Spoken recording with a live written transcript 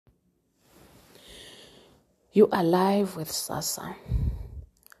You are live with Sasa,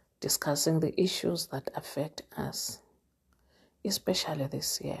 discussing the issues that affect us, especially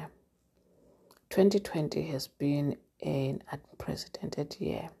this year. 2020 has been an unprecedented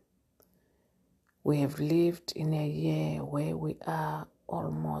year. We have lived in a year where we are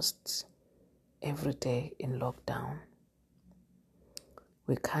almost every day in lockdown.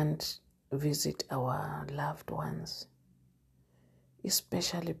 We can't visit our loved ones,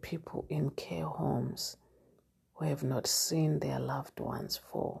 especially people in care homes who have not seen their loved ones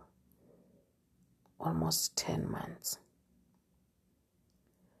for almost 10 months.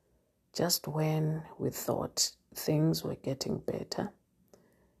 Just when we thought things were getting better,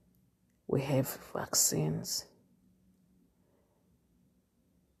 we have vaccines.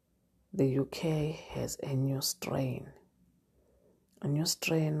 The UK has a new strain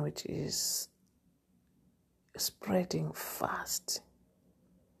which is spreading fast.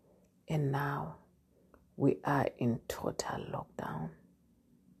 And now we are in total lockdown.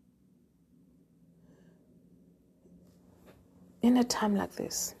 In a time like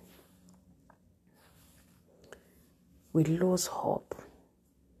this, we lose hope.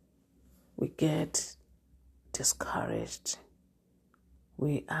 We get discouraged.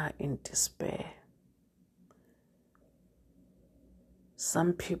 We are in despair.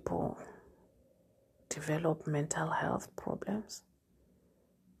 Some people develop mental health problems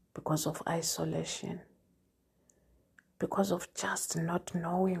because of isolation, because of just not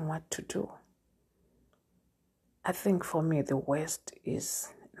knowing what to do. I think for me, the worst is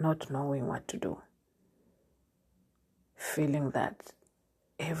not knowing what to do. Feeling that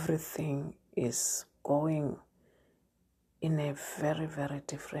everything is going in a very, very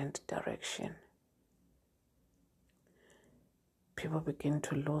different direction. People begin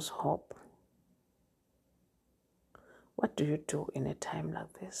to lose hope. What do you do in a time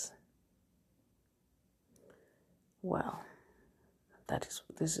like this? Well,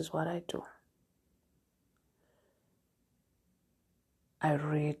 this is what I do. I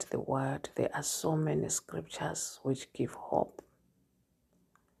read the word. There are so many scriptures which give hope.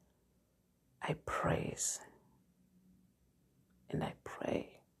 I praise and I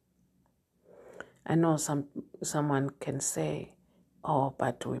pray. I know someone can say, oh,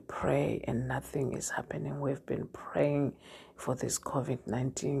 but we pray and nothing is happening. We've been praying for this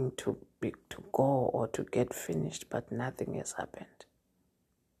COVID-19 to go or to get finished, but nothing has happened.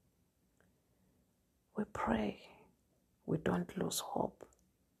 We pray. We don't lose hope.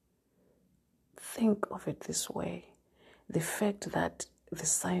 Think of it this way. The fact that the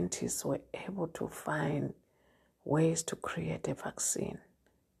scientists were able to find ways to create a vaccine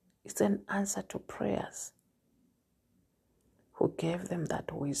is an answer to prayers. Who gave them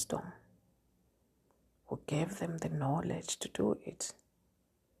that wisdom? Who gave them the knowledge to do it?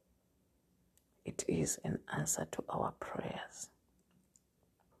 It is an answer to our prayers.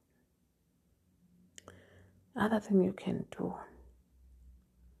 Other thing you can do,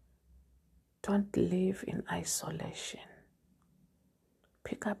 don't live in isolation.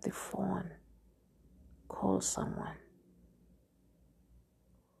 Pick up the phone, call someone,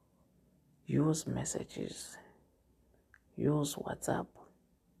 use messages, use WhatsApp,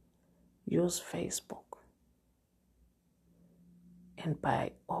 use Facebook, and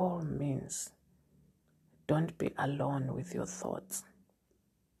by all means, don't be alone with your thoughts,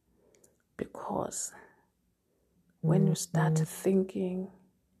 because when you start thinking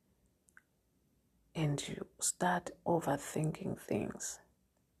and you start overthinking things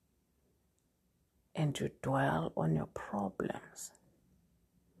and you dwell on your problems,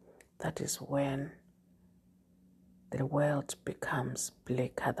 that is when the world becomes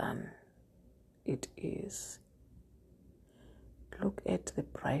bleaker than it is. Look at the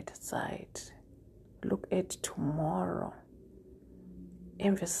bright side. Look at tomorrow.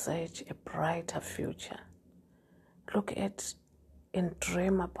 Envisage a brighter future. Look at and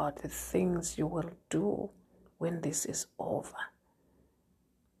dream about the things you will do when this is over.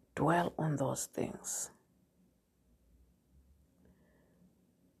 Dwell on those things.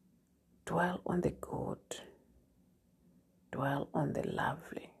 Dwell on the good. Dwell on the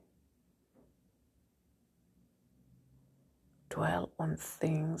lovely. Dwell on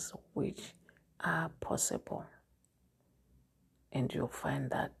things which are possible. And you'll find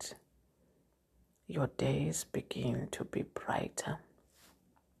that your days begin to be brighter.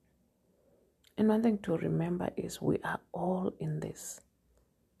 And one thing to remember is we are all in this.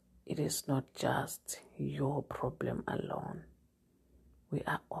 It is not just your problem alone. We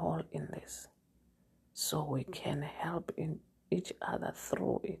are all in this. So we can help in each other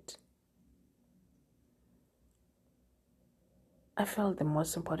through it. I felt the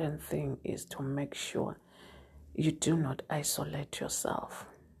most important thing is to make sure You do not isolate yourself.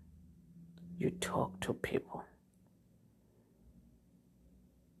 You talk to people.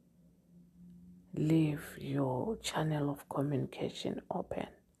 Leave your channel of communication open.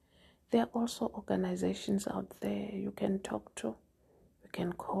 There are also organizations out there you can talk to. You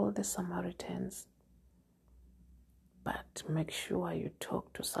can call the Samaritans. But make sure you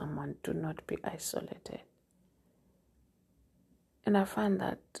talk to someone. Do not be isolated. And I find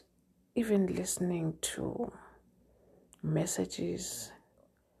that even listening to messages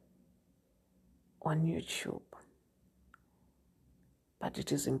on YouTube, but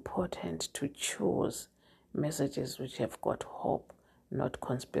it is important to choose messages which have got hope, not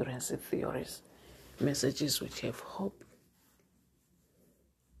conspiracy theories. Messages which have hope,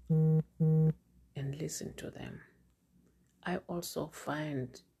 and listen to them. I also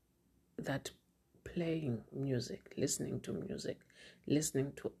find that playing music, listening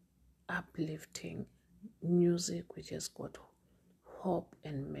to uplifting music which has got hope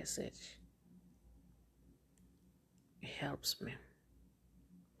and message helps me.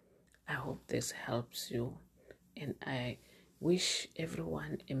 I hope this helps you, and I wish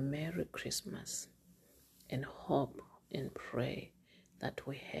everyone a Merry Christmas and hope and pray that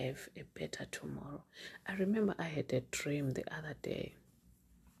we have a better tomorrow. I remember I had a dream the other day,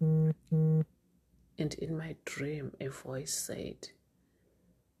 and in my dream a voice said,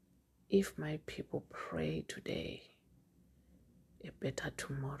 if my people pray today, a better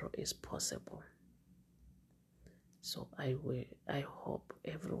tomorrow is possible. So I hope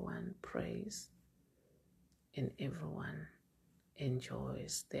everyone prays and everyone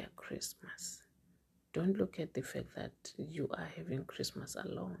enjoys their Christmas. Don't look at the fact that you are having Christmas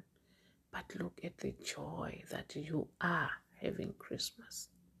alone, but look at the joy that you are having Christmas.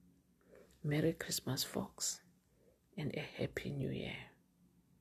 Merry Christmas, folks, and a Happy New Year.